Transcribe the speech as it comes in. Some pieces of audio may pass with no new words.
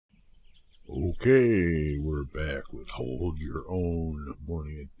Okay, we're back with Hold Your Own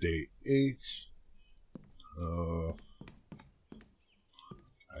Morning at Day 8.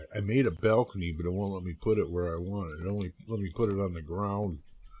 I made a balcony, but it won't let me put it where I want it. It only let me put it on the ground.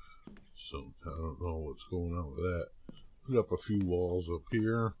 So I don't know what's going on with that. Put up a few walls up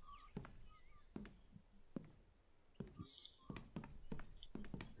here.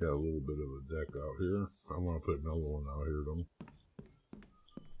 Got a little bit of a deck out here. I want to put another one out here though.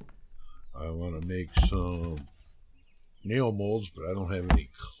 I want to make some nail molds, but I don't have any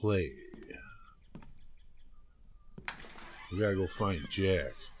clay. We gotta go find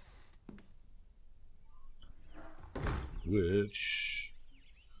Jack. Which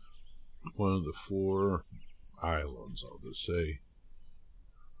one of the 4 islands, I'll just say.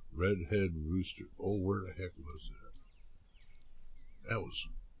 Redhead Rooster. Oh, where the heck was that? That was...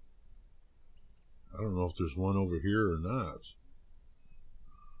 I don't know if there's one over here or not.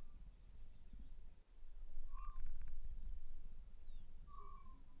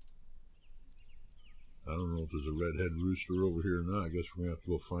 I don't know if there's a redhead rooster over here or not. I guess we're going to have to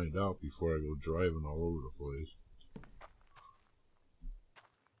go find out before I go driving all over the place.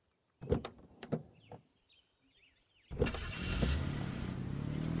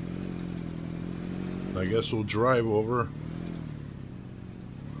 I guess we'll drive over.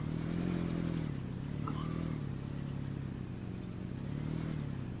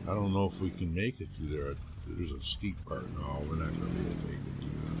 I don't know if we can make it through there. There's a steep part. No, we're not going to be able to make it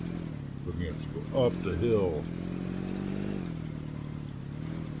through that. We're going to have to go up the hill.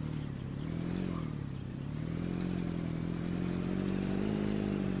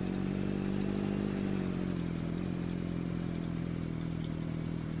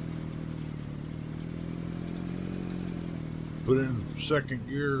 Put in 2nd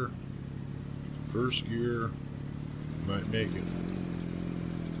gear, 1st gear, might make it.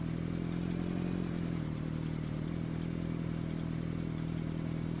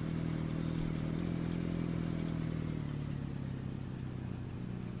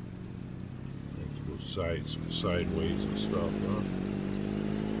 Sideways and stuff, huh?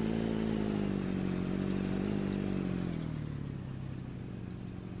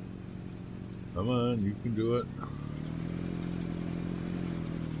 Come on, you can do it.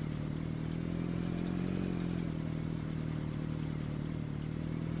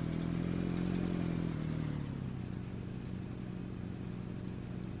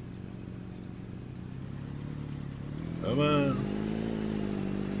 Come on.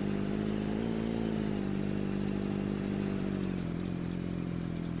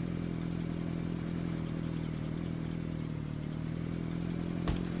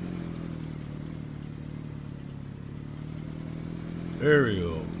 There we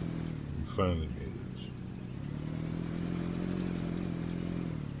go. We finally made it.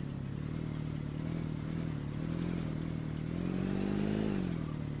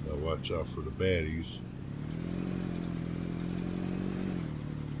 Now watch out for the baddies.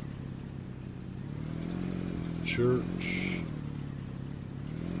 Church.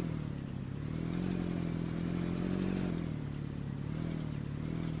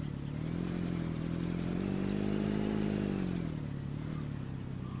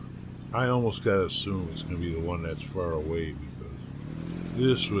 I almost gotta assume it's gonna be the one that's far away because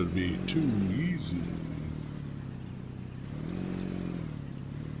this would be too easy.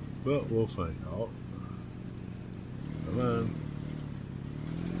 But we'll find out. Come on.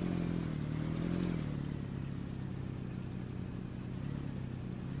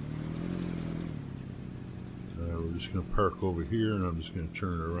 We're just gonna park over here and I'm just gonna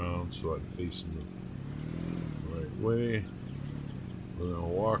turn it around so I'm facing the right way. We're going to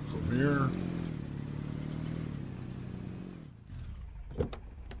walk from here.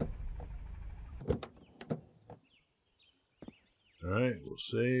 Alright, we'll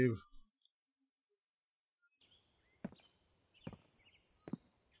save.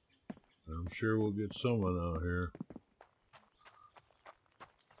 I'm sure we'll get someone out here.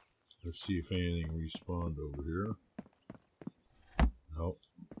 Let's see if anything respawned over here. Nope.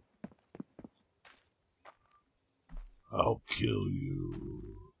 I'll kill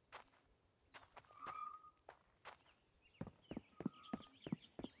you.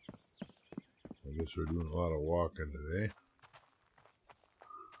 I guess we're doing a lot of walking today.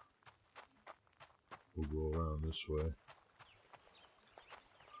 We'll go around this way.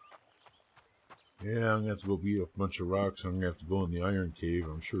 Yeah, I'm going to have to go beat up a bunch of rocks. I'm going to have to go in the iron cave.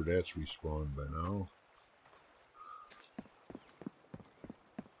 I'm sure that's respawned by now.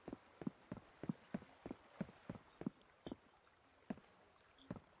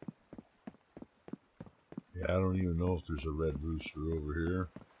 Yeah, I don't even know if there's a red rooster over here.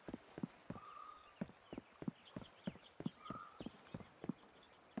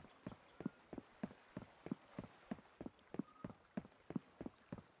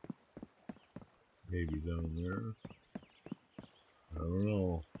 Maybe down there. I don't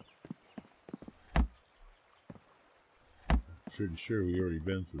know. Pretty sure we already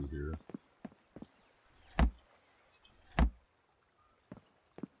been through here.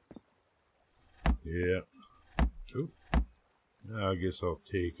 Yeah. Oop. I guess I'll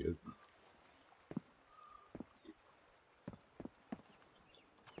take it.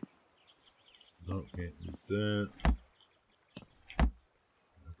 No, can't use that.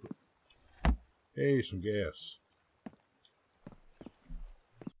 Hey, some gas.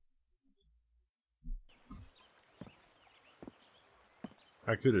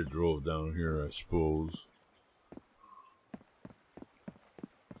 I could have drove down here, I suppose.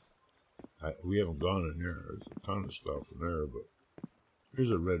 We haven't gone in there. There's a ton of stuff in there, but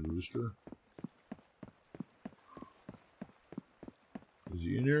here's a red rooster. Is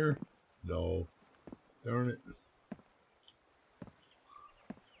he in here? No. Darn it.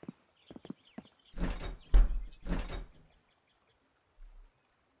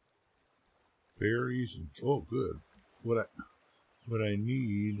 Berries and oh, good. What I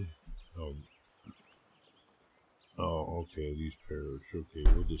need. Oh, okay. These pears. Okay,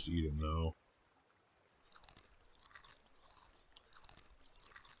 we'll just eat them now.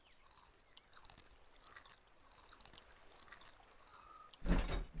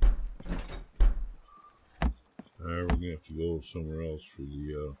 Alright, we're gonna have to go somewhere else for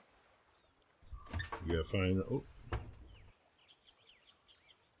the. We gotta find. Oh,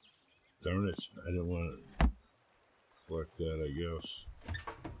 darn it! I didn't want to collect that. I guess.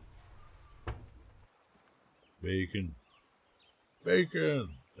 Bacon.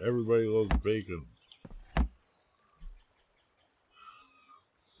 Bacon! Everybody loves bacon.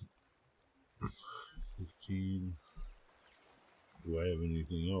 $15. Do I have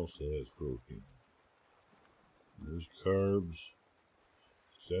anything else that has protein? There's carbs.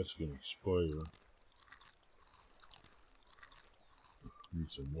 That's going to expire.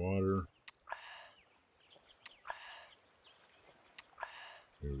 Need some water.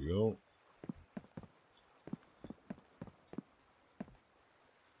 There we go.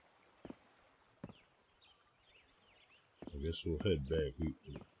 I guess we'll head back. It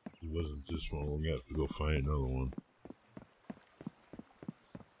wasn't this one. We're going to have to go find another one.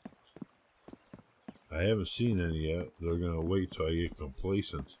 I haven't seen any yet. They're going to wait till I get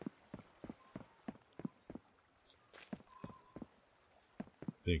complacent.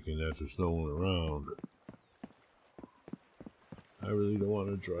 Thinking that there's no one around. I really don't want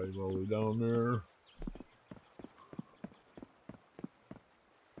to drive all the way down there.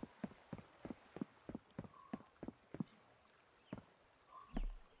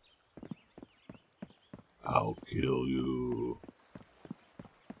 I'll kill you.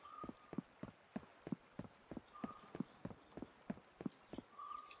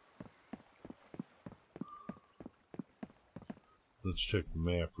 Let's check the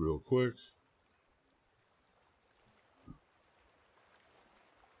map real quick.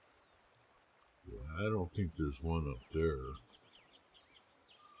 Yeah, I don't think there's one up there.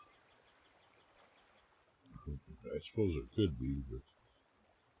 I suppose there could be, but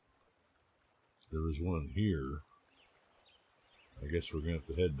there is one here. I guess we're going to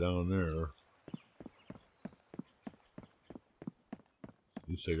have to head down there. At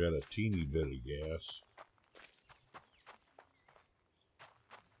least I got a teeny bit of gas.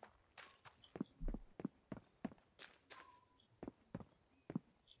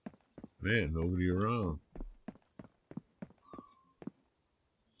 Man, nobody around.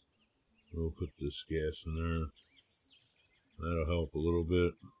 We'll put this gas in there. That'll help a little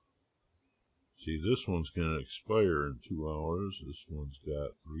bit. See, this one's going to expire in 2 hours. This one's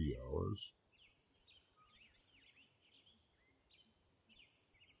got 3 hours.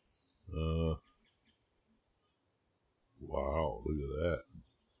 Wow, look at that.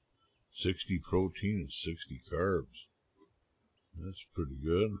 60 protein and 60 carbs. That's pretty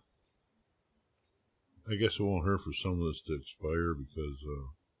good. I guess it won't hurt for some of this to expire because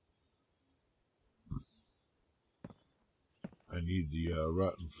I need the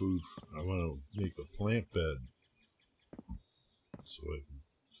rotten food. I want to make a plant bed so I can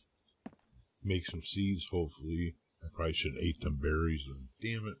make some seeds, hopefully. I probably should have ate them berries, and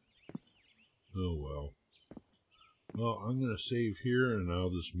damn it. Oh well. Well, I'm going to save here, and I'll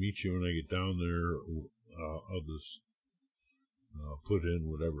just meet you when I get down there. I'll just put in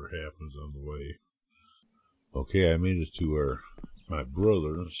whatever happens on the way. Okay, I made it to my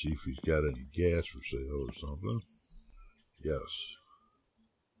brother. See if he's got any gas for sale or something. Yes.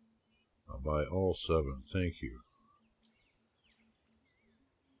 I'll buy all 7. Thank you.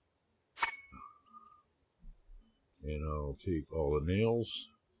 And I'll take all the nails.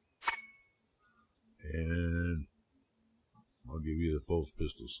 And I'll give you both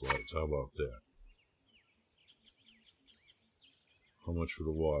pistol slides. How about that? How much for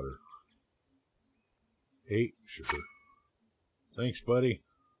the water? 8? Sure. Thanks, buddy.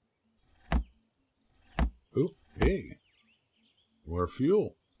 Oop, hey. More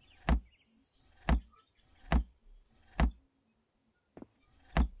fuel.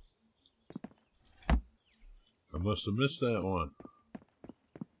 I must have missed that one.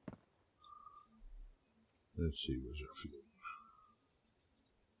 Let's see, where's our fuel?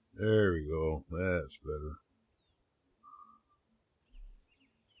 There we go. That's better.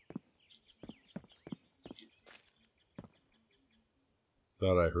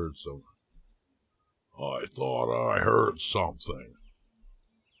 Thought I heard something. I thought I heard something.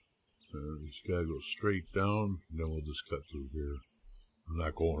 We just gotta go straight down, and then we'll just cut through here. I'm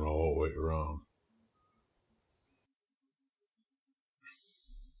not going all the way around.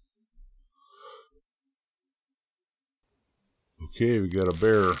 Okay, we got a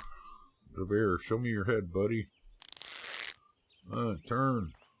bear. A bear, show me your head, buddy.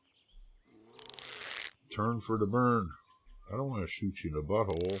 Turn. Turn for the burn. I don't want to shoot you in the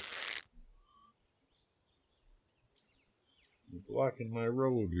butthole. You're blocking my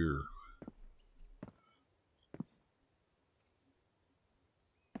road here.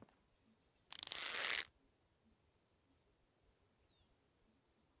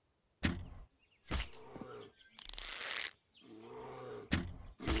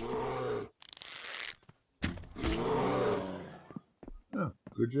 Yeah,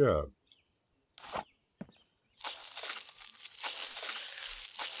 good job.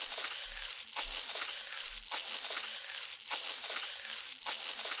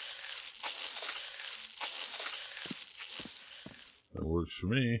 That works for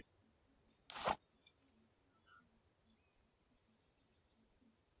me.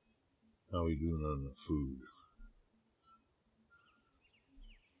 How are we doing on the food?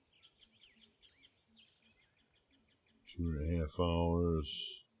 2.5 hours.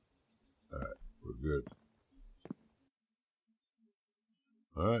 Alright, we're good.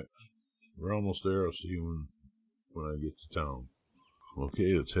 Alright, we're almost there. I'll see you when I get to town.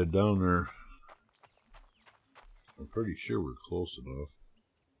 Okay, let's head down there. I'm pretty sure we're close enough.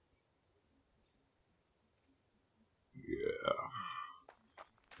 Yeah.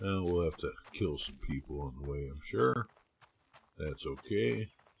 And we'll have to kill some people on the way, I'm sure. That's okay.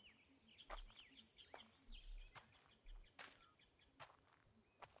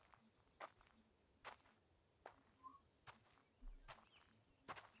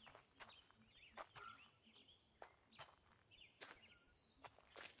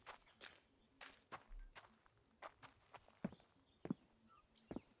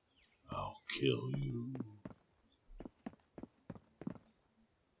 I'll kill you.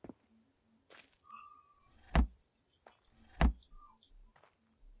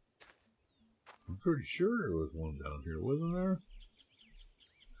 I'm pretty sure there was one down here, wasn't there?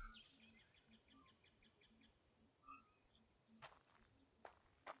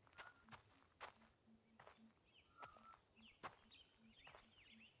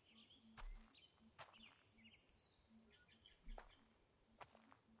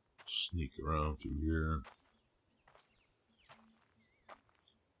 Sneak around through here.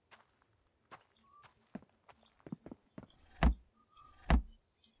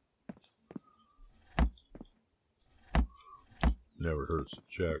 Never hurts to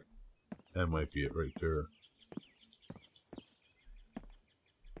check. That might be it right there.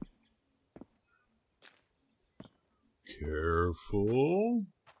 Careful.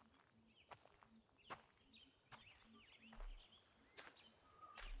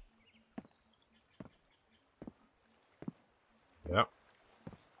 Yep.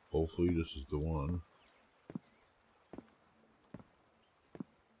 Hopefully this is the one.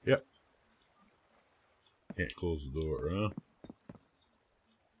 Yep. Can't close the door, huh?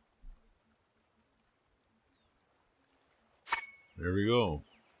 There we go.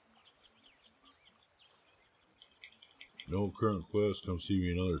 No current quest. Come see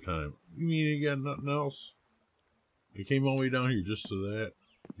me another time. You mean you got nothing else? You came all the way down here just to that?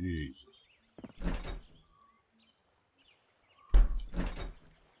 Jesus.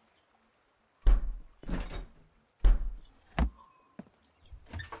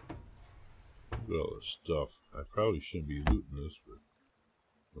 Look at all this stuff. I probably shouldn't be looting this, but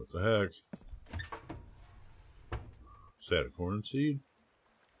what the heck? Is that a corn seed?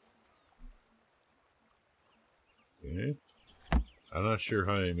 Okay. I'm not sure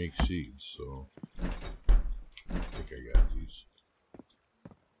how I make seeds, so I think I got these.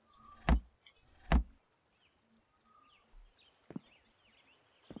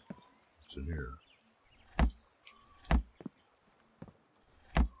 What's in here?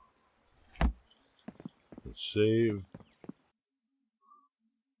 Let's save.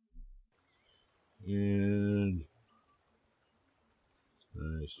 And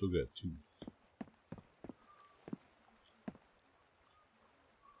I still got 2.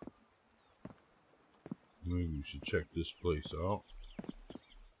 Maybe we should check this place out.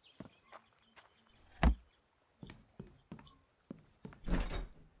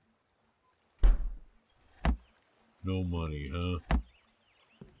 No money, huh?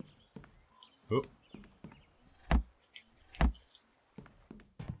 Oh.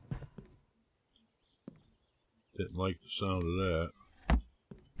 Didn't like the sound of that.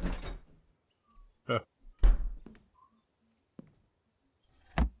 Huh.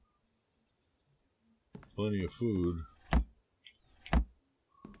 Plenty of food.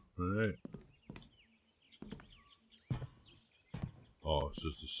 Alright. Oh, it's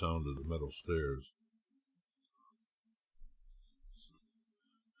just the sound of the metal stairs.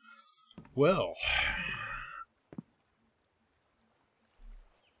 Well.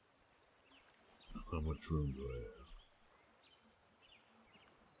 How much room do I have?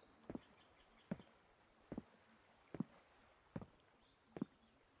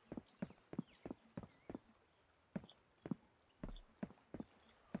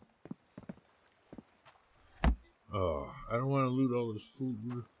 Oh, I don't want to loot all this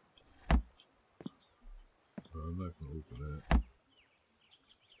food. I'm not going to open that.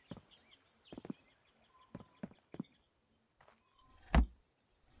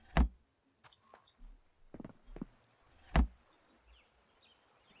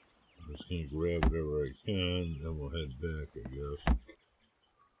 I'm just going to grab whatever I can, then we'll head back, I guess.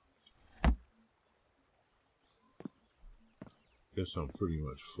 Guess I'm pretty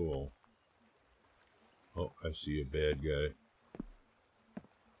much full. Oh, I see a bad guy.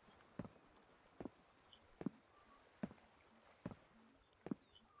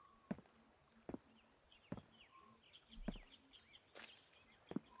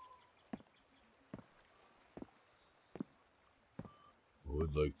 I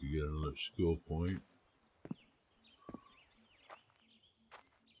would like to get another skill point.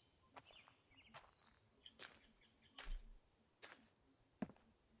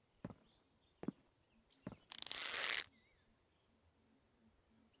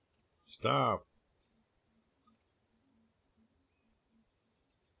 Stop.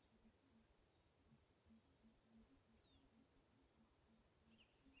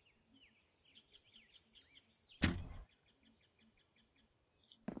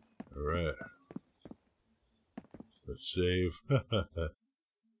 Alright. Let's save.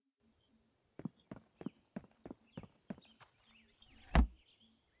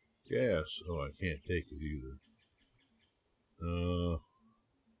 Gas. Oh, I can't take it either.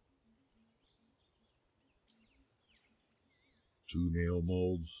 2 nail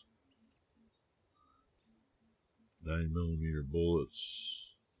molds. 9mm bullets.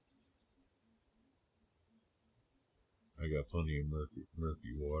 I got plenty of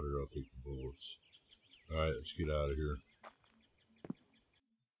murky water. I'll take the bullets. Alright, let's get out of here.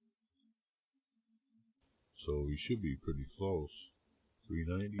 So we should be pretty close.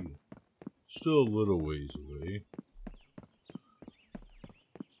 390. Still a little ways away.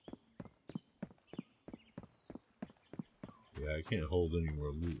 Yeah, I can't hold any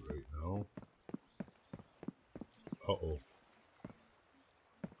more loot right now. Uh-oh.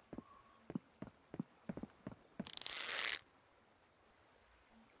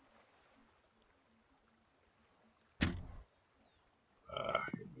 Ah,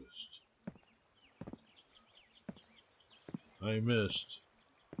 I missed. I missed.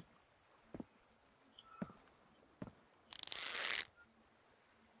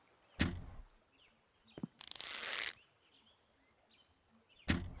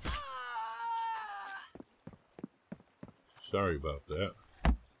 Sorry about that.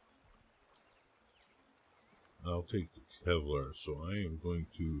 I'll take the Kevlar, so I am going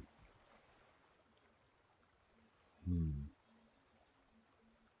to...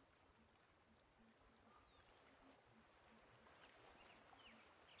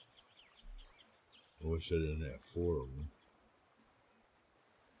 I wish I didn't have 4 of them.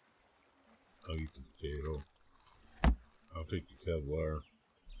 I'll eat the potato. I'll take the Kevlar.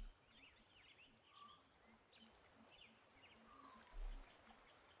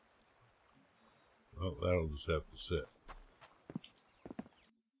 Well, that'll just have to sit.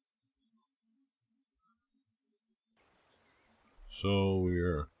 So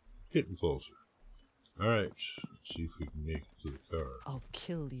we're getting closer. Alright, let's see if we can make it to the car. I'll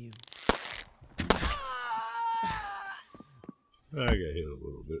kill you. I got hit a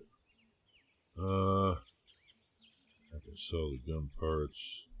little bit. I can sell the gun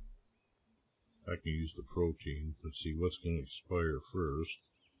parts. I I can use the protein. Let's see what's going to expire first.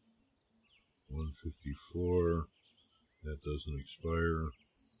 154. That doesn't expire.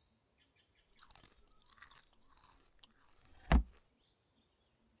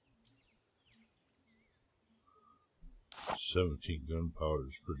 $17 gunpowder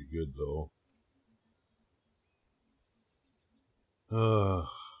is pretty good though.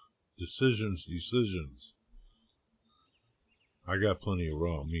 Decisions. I got plenty of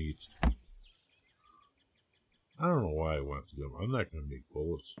raw meat. I don't know why I went to them. I'm not going to make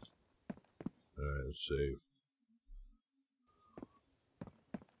bullets. Alright, let's save.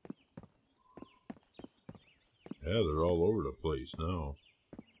 Yeah, they're all over the place now.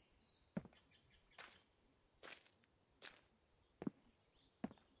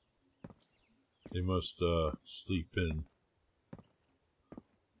 They must sleep in.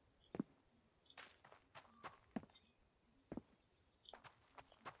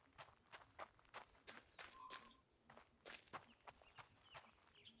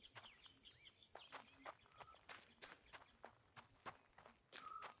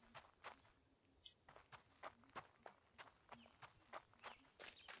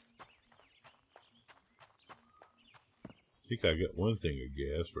 I think I got one thing of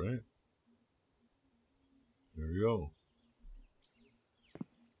gas, right? There we go.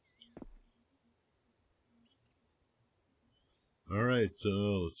 Alright,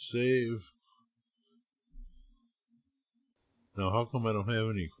 let's save. Now, how come I don't have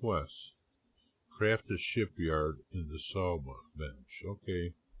any quests? Craft a shipyard in the saw bench.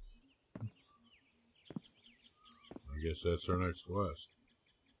 Okay. I guess that's our next quest.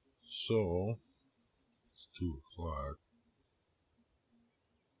 So, it's 2 o'clock.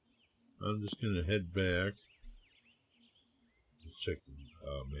 I'm just going to head back. Let's check the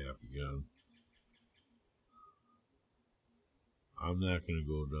map again. I'm not going to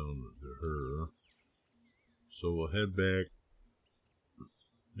go down to her. So we'll head back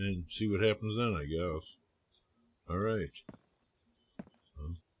and see what happens then, I guess. Alright.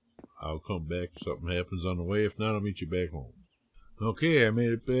 I'll come back if something happens on the way. If not, I'll meet you back home. Okay, I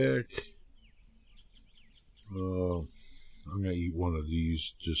made it back. I'm going to eat one of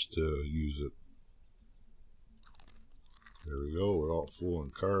these just to use it. There we go. We're all full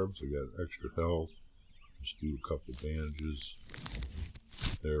on carbs. I got extra health. Let's do a couple bandages.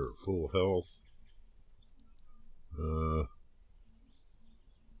 They're full health.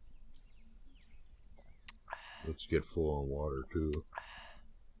 Let's get full on water too.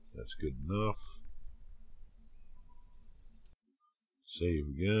 That's good enough. Save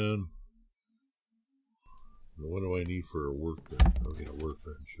again. What do I need for a workbench? I'll get a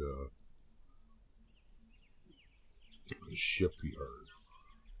workbench. A shipyard.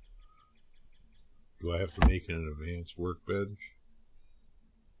 Do I have to make an advanced workbench?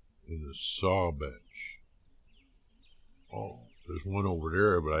 In the saw bench. Oh, there's one over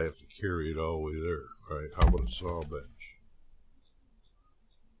there, but I have to carry it all the way there. Alright, how about a saw bench?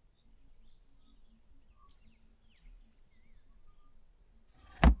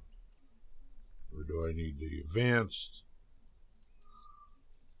 Or do I need the advanced?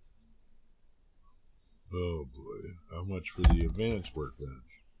 Oh boy, how much for the advanced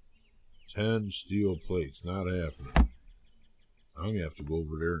workbench? 10 steel plates, not happening. I'm going to have to go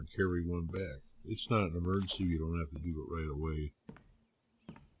over there and carry one back. It's not an emergency, you don't have to do it right away.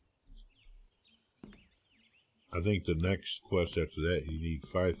 I think the next quest after that, you need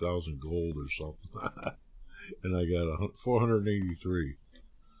 5,000 gold or something. And I got 483.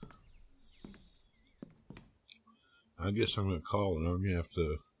 I guess I'm going to call it. I'm going to have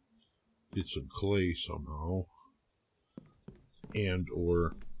to get some clay somehow. And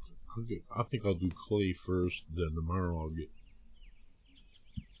or, I think I'll do clay first, then tomorrow I'll get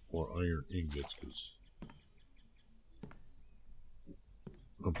more iron ingots, because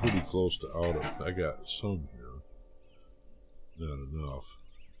I'm pretty close to out of. I got some here. Not enough.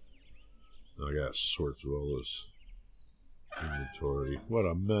 I got to sort through all this inventory. What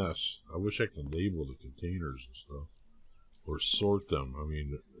a mess. I wish I could label the containers and stuff. Or sort them. I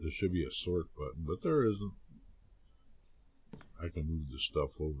mean, there should be a sort button, but there isn't. I can move the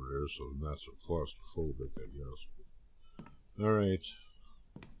stuff over there so I'm not so claustrophobic, I guess. Alright.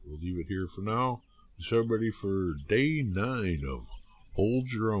 We'll leave it here for now. So everybody for day 9 of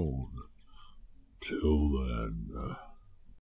Hold Your Own. Till then.